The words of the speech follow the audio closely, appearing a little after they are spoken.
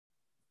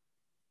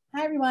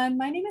Hi, everyone.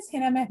 My name is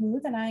Hina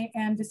Mahmood, and I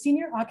am the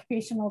Senior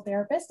Occupational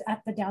Therapist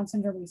at the Down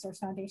Syndrome Resource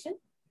Foundation.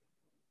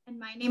 And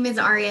my name is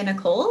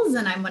Arianna,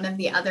 and I'm one of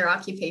the other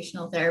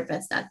occupational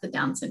therapists at the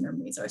Down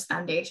Syndrome Resource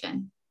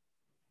Foundation.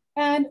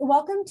 And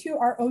welcome to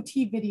our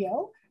OT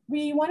video.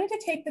 We wanted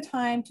to take the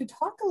time to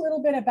talk a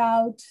little bit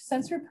about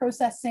sensory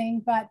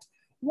processing, but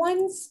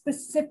one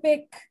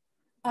specific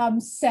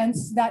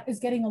sense that is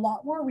getting a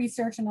lot more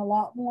research and a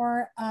lot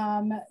more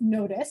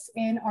notice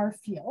in our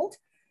field.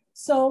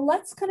 So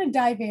let's kind of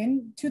dive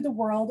into the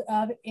world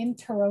of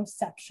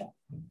interoception.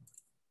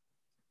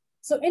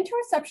 So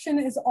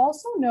interoception is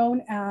also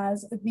known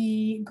as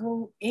the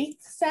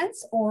eighth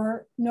sense,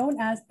 or known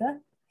as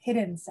the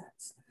hidden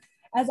sense.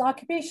 As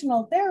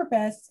occupational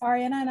therapists,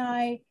 Arianna and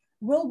I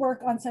will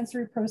work on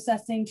sensory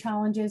processing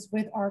challenges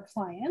with our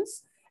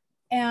clients.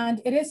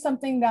 And it is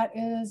something that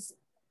is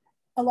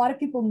a lot of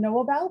people know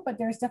about, but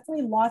there's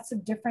definitely lots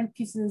of different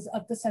pieces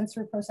of the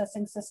sensory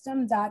processing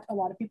system that a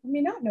lot of people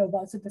may not know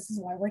about. So this is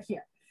why we're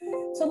here.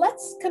 So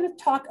let's kind of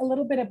talk a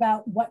little bit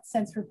about what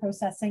sensory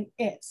processing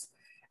is.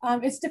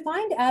 It's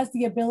defined as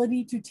the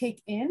ability to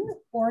take in,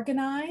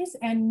 organize,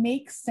 and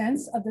make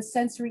sense of the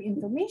sensory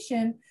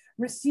information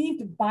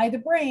received by the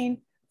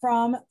brain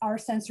from our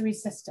sensory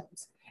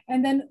systems,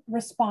 and then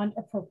respond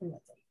appropriately.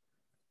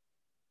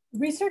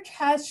 Research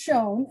has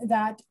shown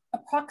that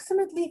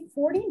approximately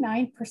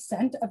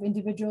 49% of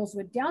individuals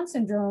with Down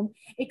syndrome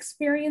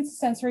experience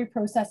sensory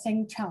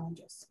processing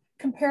challenges,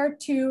 compared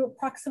to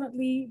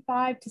approximately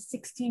 5 to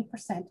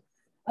 16%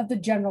 of the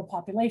general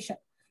population.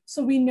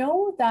 So we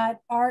know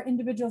that our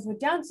individuals with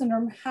Down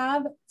syndrome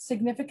have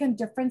significant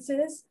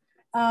differences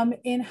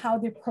in how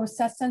they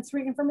process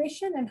sensory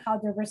information and how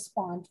they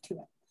respond to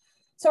it.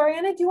 So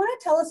Arianna, do you want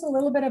to tell us a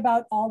little bit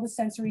about all the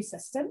sensory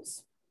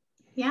systems?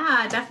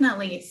 Yeah,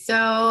 definitely.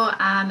 So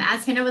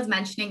as Hina was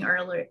mentioning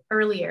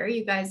earlier,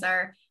 you guys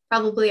are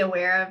probably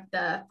aware of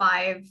the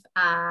five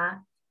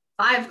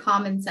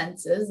common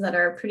senses that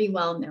are pretty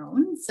well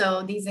known.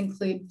 So these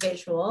include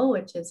visual,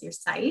 which is your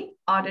sight,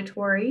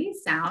 auditory,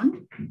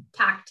 sound,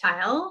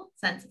 tactile,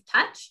 sense of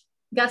touch,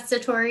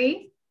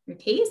 gustatory, your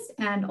taste,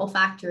 and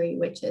olfactory,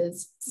 which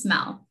is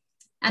smell.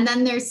 And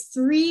then there's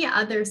three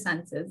other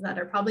senses that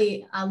are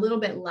probably a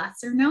little bit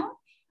lesser known.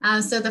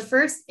 So the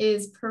first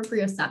is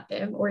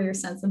proprioceptive, or your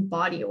sense of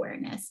body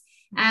awareness.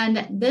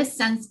 And this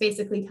sense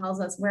basically tells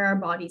us where our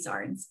bodies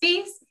are in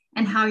space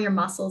and how your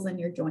muscles and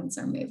your joints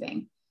are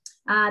moving.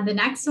 The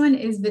next one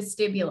is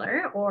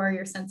vestibular, or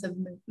your sense of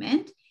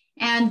movement.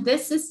 And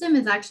this system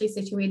is actually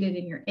situated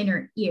in your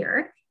inner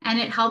ear, and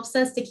it helps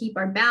us to keep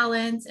our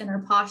balance and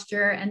our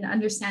posture and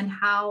understand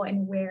how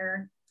and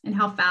where and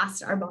how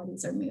fast our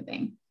bodies are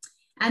moving.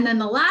 And then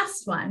the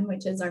last one,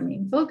 which is our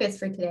main focus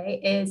for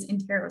today, is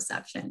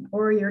interoception,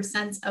 or your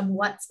sense of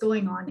what's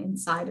going on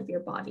inside of your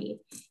body.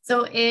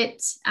 So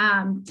it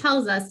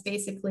tells us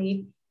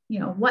basically,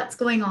 what's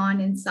going on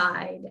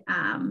inside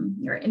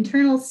your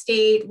internal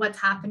state, what's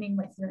happening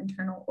with your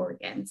internal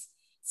organs.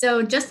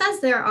 So just as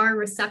there are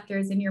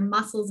receptors in your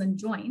muscles and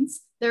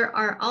joints, there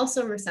are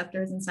also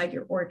receptors inside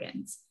your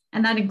organs,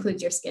 and that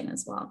includes your skin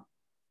as well.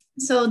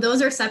 So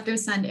those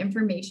receptors send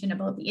information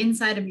about the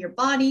inside of your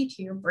body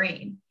to your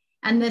brain.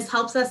 And this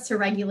helps us to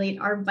regulate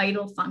our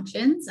vital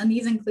functions. And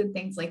these include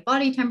things like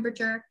body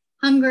temperature,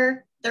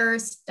 hunger,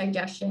 thirst,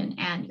 digestion,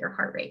 and your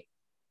heart rate.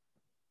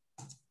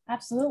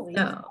 Absolutely.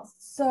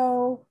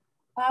 So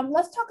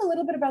let's talk a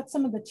little bit about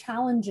some of the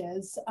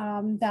challenges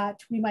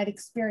that we might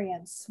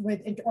experience with,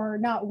 or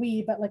not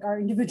we, but like our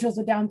individuals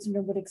with Down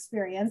syndrome would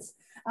experience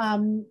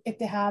if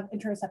they have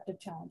interoceptive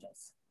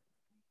challenges.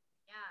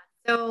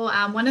 Yeah. So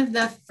one of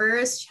the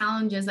first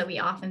challenges that we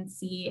often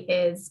see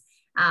is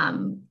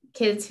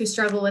kids who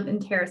struggle with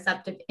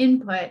interoceptive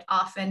input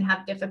often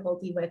have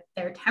difficulty with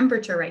their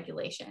temperature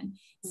regulation.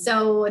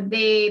 So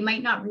they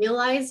might not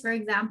realize, for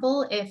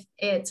example, if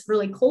it's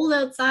really cold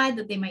outside,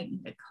 that they might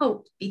need a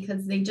coat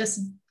because they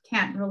just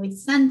can't really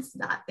sense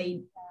that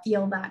they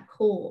feel that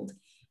cold.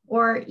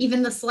 Or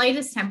even the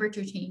slightest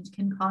temperature change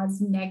can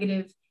cause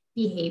negative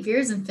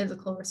behaviors and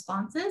physical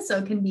responses. So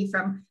it can be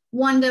from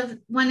one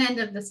end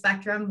of the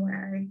spectrum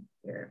where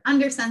you're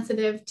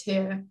undersensitive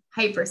to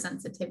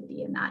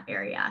hypersensitivity in that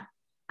area.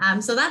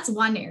 So that's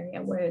one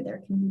area where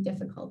there can be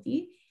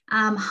difficulty.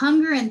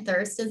 Hunger and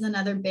thirst is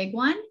another big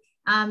one.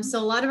 So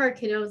a lot of our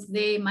kiddos,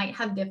 they might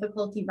have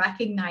difficulty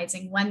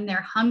recognizing when they're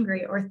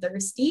hungry or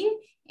thirsty,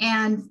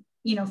 and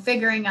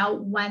figuring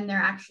out when they're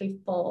actually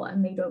full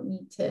and they don't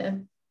need to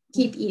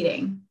keep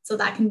eating. So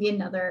that can be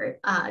another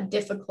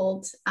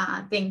difficult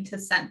thing to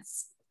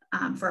sense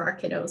for our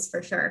kiddos,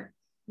 for sure.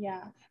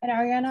 Yeah, and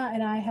Arianna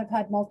and I have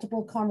had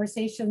multiple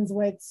conversations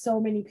with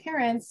so many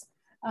parents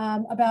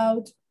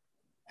about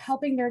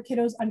helping their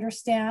kiddos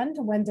understand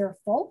when they're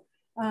full,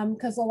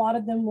 because a lot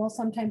of them will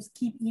sometimes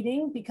keep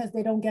eating because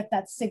they don't get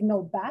that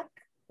signal back,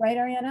 right,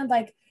 Arianna?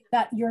 Like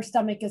that your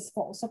stomach is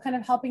full. So kind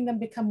of helping them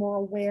become more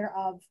aware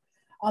of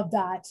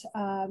that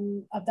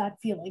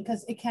feeling,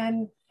 because it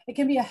can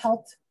be a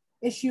health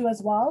issue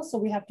as well. So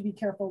we have to be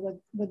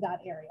careful with that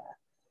area.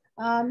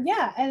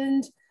 Yeah,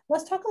 and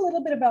let's talk a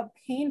little bit about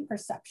pain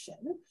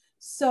perception.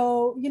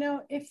 So, you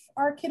know, if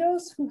our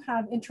kiddos who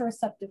have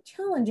interoceptive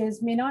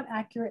challenges may not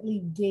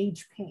accurately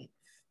gauge pain.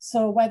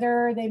 So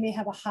whether they may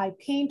have a high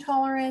pain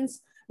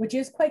tolerance, which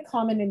is quite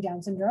common in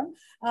Down syndrome,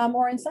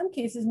 or in some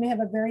cases may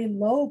have a very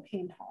low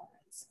pain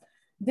tolerance.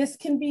 This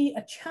can be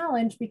a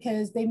challenge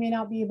because they may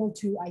not be able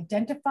to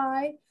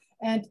identify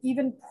and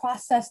even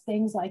process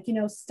things like, you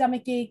know,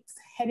 stomach aches,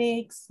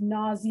 headaches,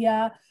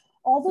 nausea,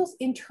 all those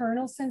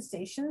internal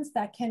sensations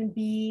that can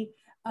be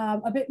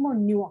a bit more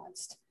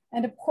nuanced.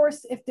 And of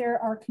course, if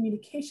there are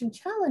communication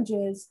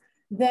challenges,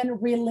 then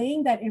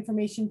relaying that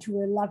information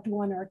to a loved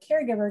one or a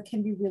caregiver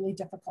can be really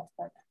difficult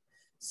for them.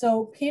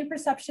 So pain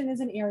perception is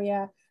an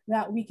area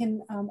that we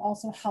can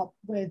also help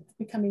with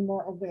becoming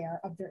more aware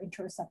of their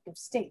interoceptive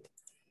state.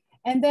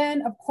 And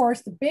then, of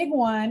course, the big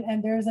one,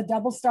 and there's a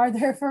double star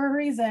there for a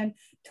reason,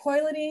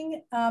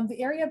 toileting.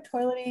 The area of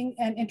toileting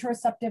and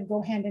interoceptive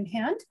go hand in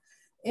hand.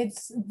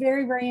 It's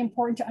very, very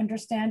important to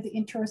understand the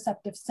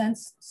interoceptive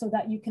sense so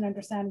that you can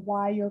understand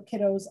why your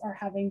kiddos are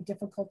having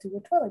difficulty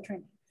with toilet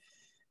training.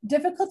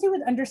 Difficulty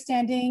with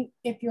understanding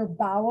if your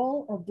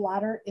bowel or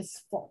bladder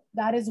is full.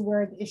 That is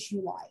where the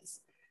issue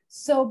lies.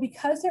 So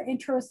because their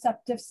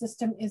interoceptive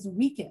system is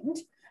weakened,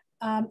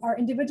 our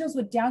individuals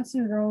with Down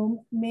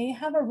syndrome may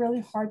have a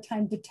really hard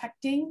time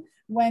detecting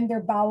when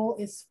their bowel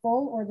is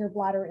full or their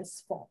bladder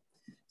is full.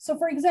 So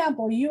for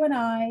example, you and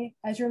I,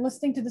 as you're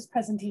listening to this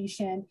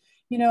presentation,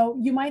 you know,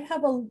 you might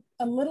have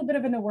a little bit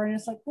of an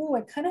awareness like, oh,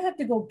 I kind of have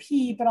to go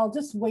pee, but I'll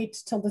just wait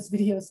till this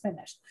video is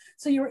finished.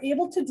 So you're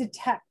able to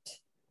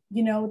detect,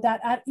 you know,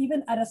 that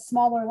even at a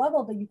smaller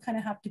level that you kind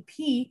of have to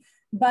pee,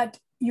 but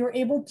you're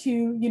able to,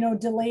 you know,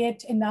 delay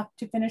it enough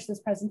to finish this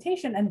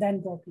presentation and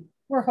then go pee.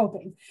 We're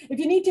hoping. If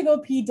you need to go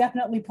pee,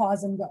 definitely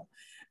pause and go.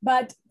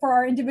 But for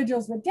our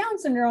individuals with Down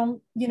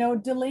syndrome, you know,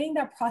 delaying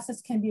that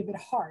process can be a bit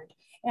hard.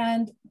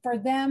 And for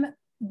them,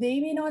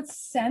 they may not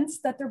sense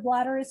that their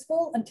bladder is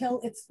full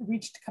until it's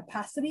reached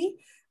capacity,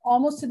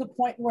 almost to the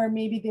point where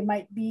maybe they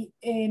might be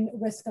in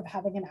risk of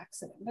having an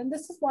accident. And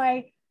this is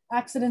why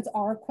accidents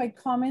are quite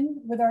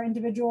common with our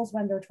individuals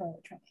when they're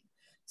toilet training.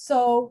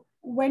 So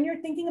when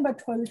you're thinking about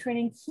toilet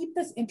training, keep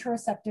this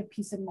interoceptive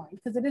piece in mind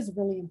because it is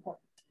really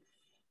important.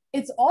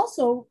 It's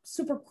also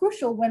super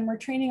crucial when we're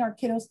training our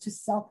kiddos to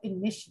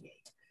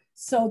self-initiate.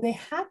 So they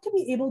have to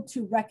be able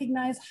to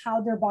recognize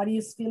how their body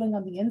is feeling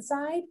on the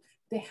inside.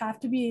 They have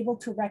to be able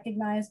to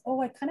recognize,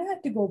 oh, I kind of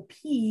have to go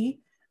pee.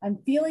 I'm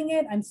feeling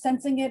it, I'm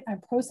sensing it,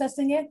 I'm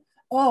processing it.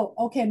 Oh,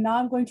 okay, now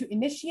I'm going to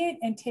initiate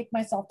and take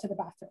myself to the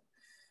bathroom.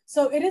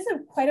 So it is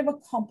quite of a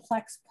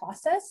complex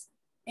process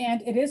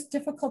and it is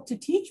difficult to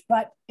teach,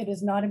 but it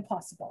is not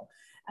impossible.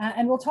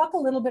 And we'll talk a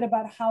little bit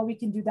about how we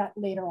can do that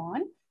later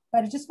on.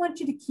 But I just want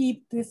you to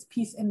keep this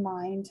piece in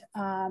mind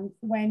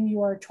when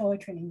you're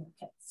toilet training your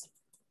kids.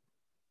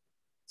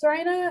 So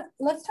Arianna,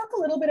 let's talk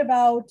a little bit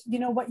about, you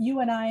know, what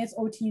you and I as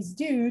OTs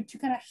do to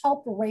kind of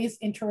help raise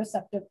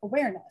interoceptive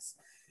awareness.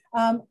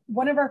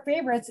 One of our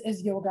favorites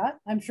is yoga.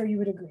 I'm sure you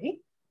would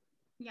agree.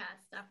 Yes,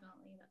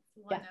 definitely. That's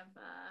one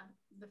of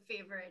the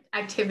favorite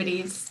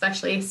activities,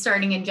 especially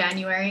starting in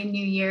January,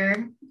 New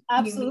Year.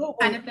 Absolutely.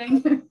 Kind of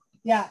thing.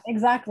 Yeah,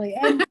 exactly.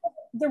 And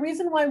the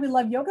reason why we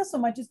love yoga so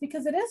much is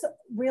because it is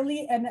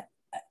really an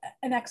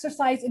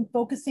exercise in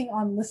focusing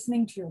on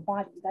listening to your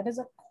body. That is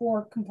a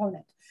core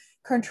component.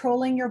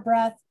 Controlling your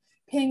breath,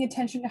 paying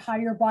attention to how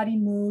your body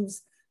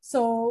moves.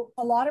 So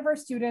a lot of our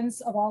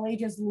students of all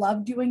ages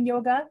love doing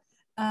yoga.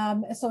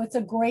 So it's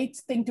a great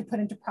thing to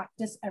put into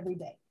practice every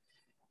day.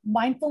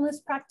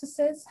 Mindfulness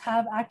practices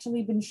have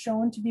actually been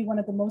shown to be one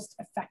of the most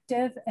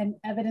effective and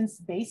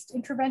evidence-based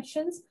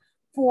interventions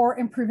for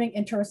improving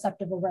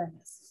interoceptive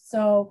awareness.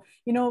 So,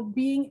 you know,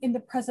 being in the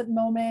present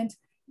moment,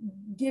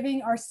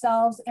 giving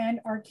ourselves and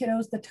our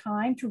kiddos the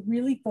time to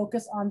really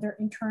focus on their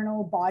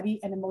internal body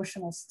and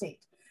emotional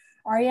state.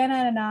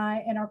 Arianna and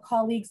I and our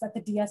colleagues at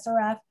the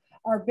DSRF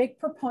are big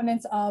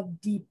proponents of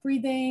deep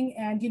breathing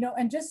and, you know,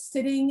 and just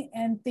sitting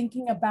and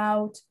thinking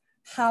about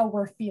how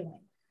we're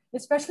feeling,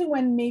 especially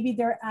when maybe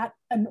they're at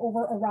an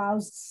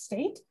over-aroused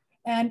state,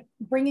 and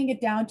bringing it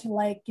down to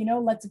like, you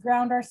know, let's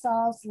ground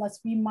ourselves, let's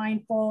be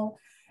mindful.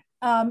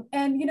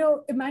 And, you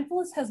know,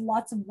 mindfulness has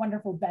lots of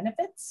wonderful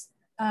benefits,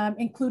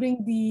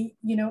 including the,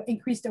 you know,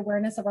 increased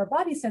awareness of our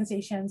body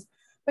sensations.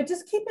 But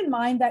just keep in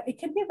mind that it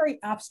can be a very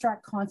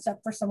abstract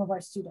concept for some of our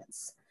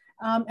students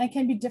and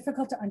can be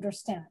difficult to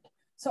understand.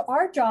 So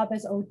our job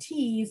as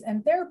OTs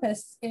and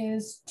therapists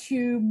is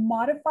to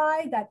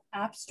modify that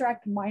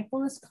abstract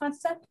mindfulness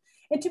concept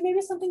into maybe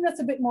something that's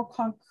a bit more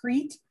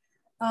concrete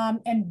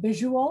and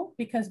visual,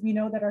 because we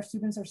know that our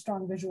students are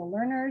strong visual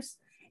learners,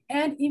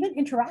 and even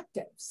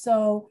interactive.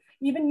 So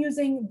even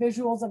using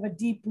visuals of a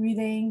deep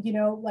breathing, you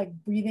know, like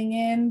breathing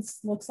in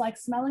looks like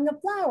smelling a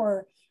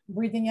flower,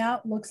 breathing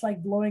out looks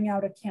like blowing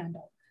out a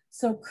candle.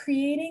 So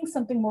creating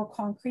something more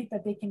concrete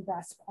that they can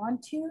grasp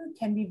onto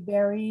can be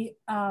very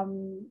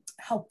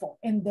helpful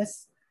in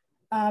this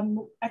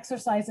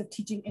exercise of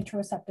teaching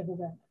interoceptive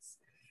awareness.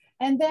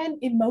 And then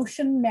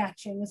emotion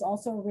matching is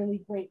also a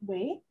really great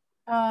way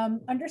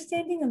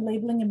understanding and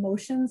labeling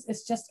emotions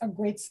is just a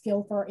great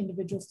skill for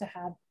individuals to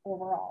have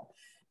overall,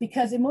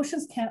 because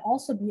emotions can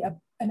also be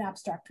an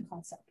abstract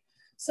concept.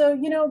 So,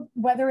 you know,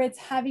 whether it's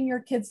having your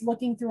kids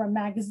looking through a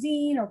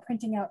magazine or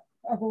printing out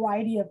a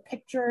variety of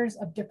pictures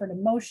of different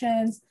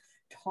emotions,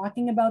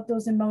 talking about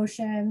those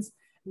emotions,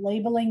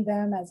 labeling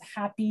them as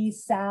happy,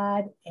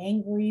 sad,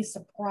 angry,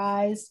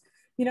 surprised,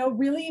 you know,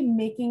 really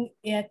making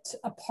it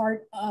a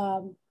part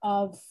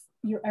of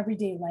your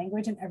everyday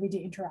language and everyday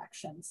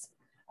interactions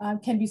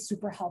can be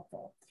super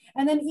helpful.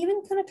 And then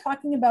even kind of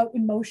talking about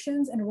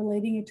emotions and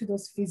relating it to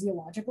those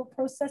physiological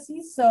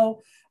processes.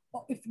 So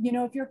if, you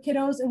know, if your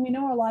kiddos, and we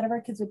know a lot of our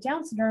kids with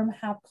Down syndrome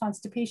have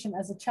constipation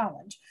as a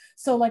challenge.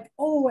 So like,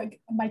 oh, like,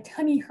 my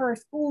tummy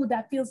hurts. Oh,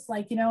 that feels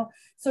like, you know,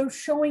 so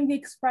showing the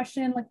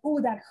expression like, oh,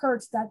 that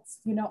hurts. That's,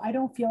 you know, I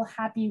don't feel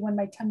happy when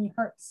my tummy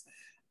hurts.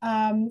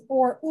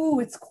 Or, oh,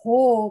 it's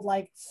cold.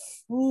 Like,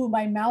 oh,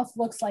 my mouth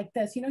looks like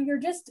this. You know, you're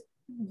just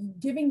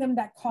giving them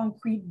that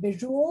concrete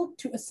visual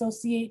to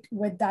associate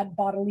with that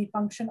bodily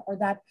function or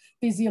that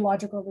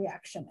physiological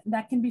reaction. And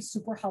that can be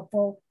super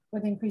helpful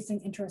with increasing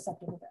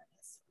interoceptive awareness.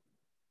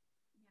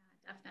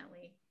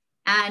 Definitely.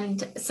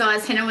 And so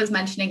as Hina was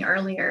mentioning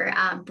earlier,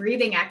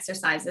 breathing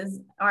exercises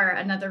are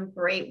another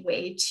great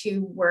way to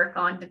work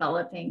on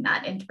developing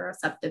that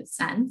interoceptive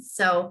sense.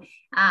 So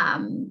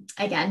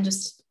again,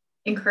 just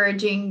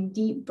encouraging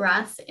deep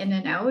breaths in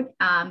and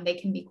out. They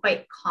can be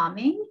quite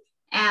calming.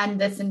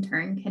 And this in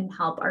turn can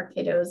help our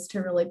kiddos to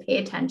really pay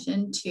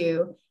attention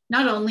to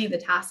not only the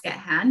task at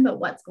hand, but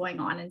what's going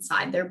on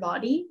inside their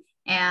body.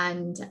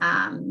 And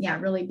yeah,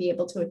 really be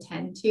able to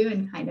attend to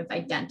and kind of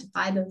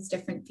identify those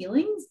different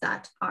feelings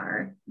that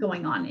are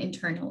going on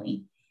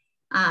internally.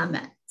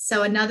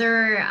 So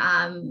another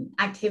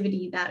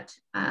activity that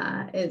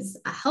is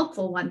a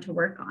helpful one to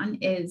work on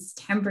is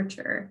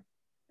temperature.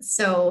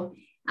 So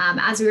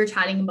as we were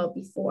chatting about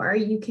before,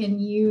 you can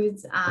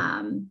use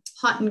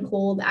hot and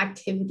cold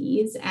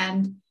activities,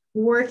 and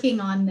working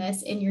on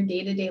this in your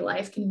day-to-day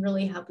life can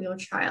really help your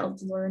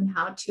child learn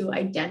how to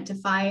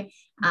identify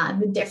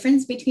the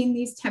difference between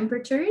these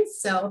temperatures.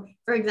 So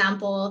for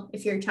example,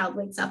 if your child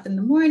wakes up in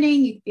the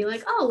morning, you could be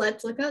like, oh,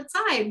 let's look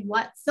outside.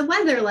 What's the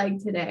weather like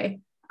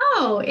today?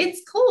 Oh,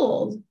 it's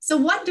cold. So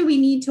what do we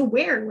need to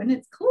wear when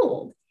it's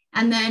cold?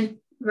 And then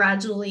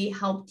gradually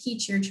help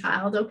teach your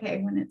child, okay,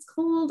 when it's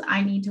cold,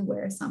 I need to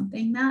wear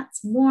something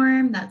that's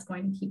warm, that's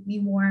going to keep me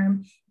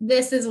warm.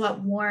 This is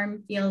what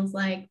warm feels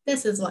like.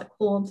 This is what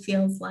cold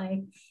feels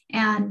like.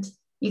 And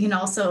you can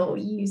also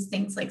use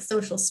things like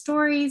social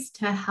stories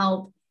to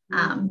help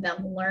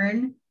them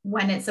learn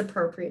when it's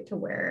appropriate to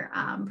wear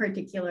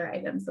particular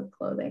items of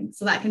clothing.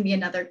 So that can be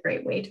another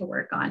great way to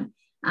work on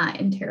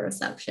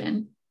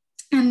interoception.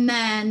 And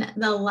then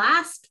the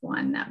last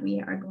one that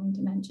we are going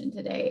to mention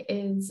today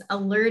is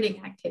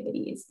alerting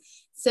activities.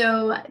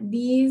 So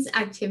these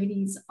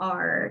activities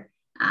are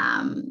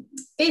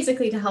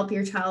basically to help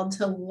your child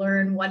to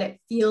learn what it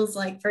feels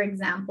like, for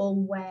example,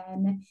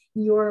 when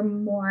you're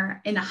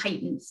more in a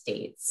heightened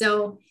state.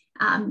 So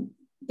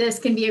this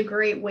can be a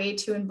great way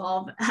to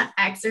involve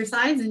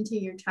exercise into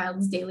your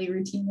child's daily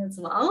routine as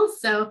well.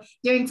 So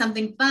doing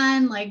something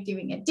fun, like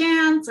doing a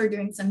dance or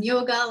doing some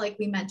yoga, like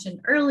we mentioned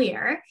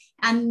earlier,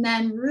 and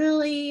then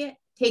really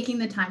taking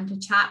the time to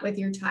chat with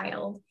your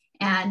child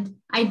and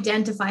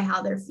identify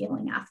how they're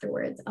feeling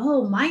afterwards.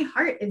 Oh, my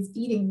heart is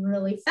beating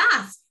really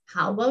fast.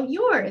 How about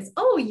yours?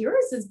 Oh,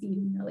 yours is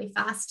beating really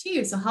fast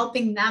too. So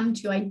helping them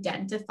to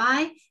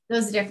identify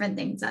those different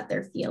things that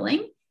they're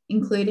feeling,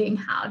 including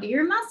how do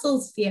your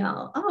muscles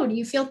feel? Oh, do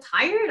you feel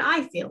tired?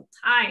 I feel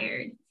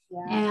tired.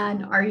 Yeah.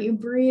 And are you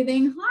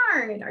breathing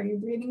hard? Are you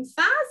breathing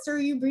fast? Or are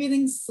you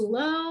breathing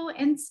slow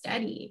and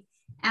steady?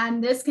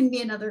 And this can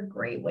be another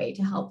great way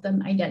to help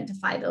them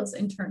identify those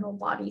internal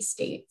body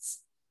states.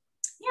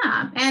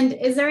 Yeah. And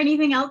is there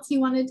anything else you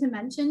wanted to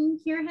mention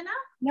here, Hina?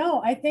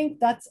 No, I think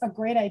that's a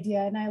great idea.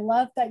 And I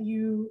love that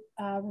you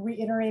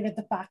reiterated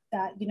the fact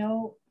that, you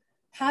know,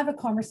 have a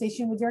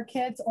conversation with your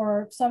kids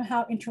or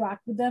somehow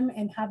interact with them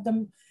and have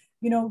them,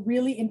 you know,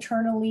 really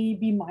internally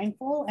be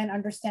mindful and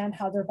understand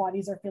how their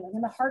bodies are feeling.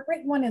 And the heart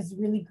rate one is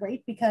really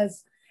great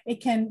because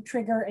it can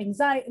trigger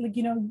anxiety. Like,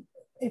 you know,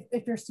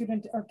 if your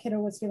student or kiddo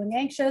was feeling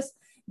anxious,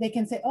 they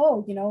can say,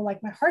 oh, you know,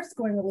 like my heart's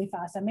going really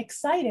fast. I'm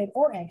excited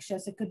or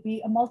anxious. It could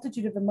be a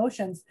multitude of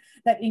emotions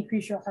that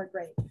increase your heart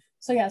rate.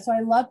 So yeah, so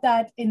I love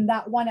that in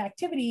that one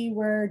activity,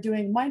 we're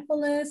doing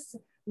mindfulness,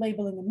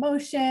 labeling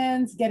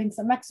emotions, getting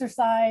some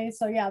exercise.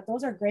 So yeah,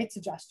 those are great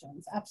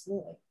suggestions.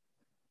 Absolutely.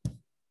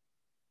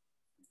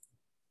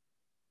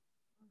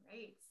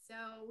 Great. So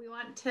we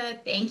want to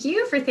thank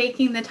you for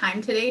taking the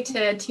time today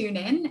to tune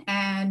in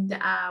and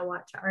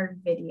watch our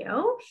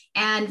video.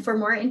 And for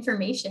more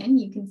information,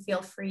 you can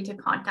feel free to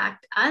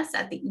contact us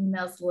at the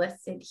emails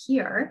listed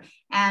here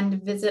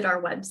and visit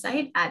our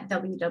website at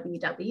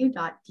www.dsrf.org.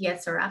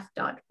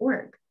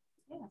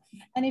 Yeah.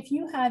 And if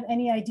you have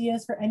any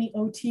ideas for any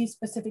OT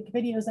specific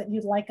videos that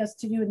you'd like us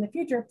to do in the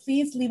future,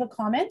 please leave a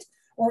comment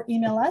or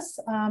email us.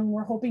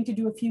 We're hoping to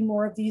do a few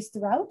more of these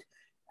throughout.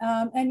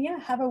 And yeah,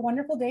 have a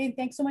wonderful day. And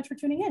thanks so much for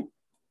tuning in.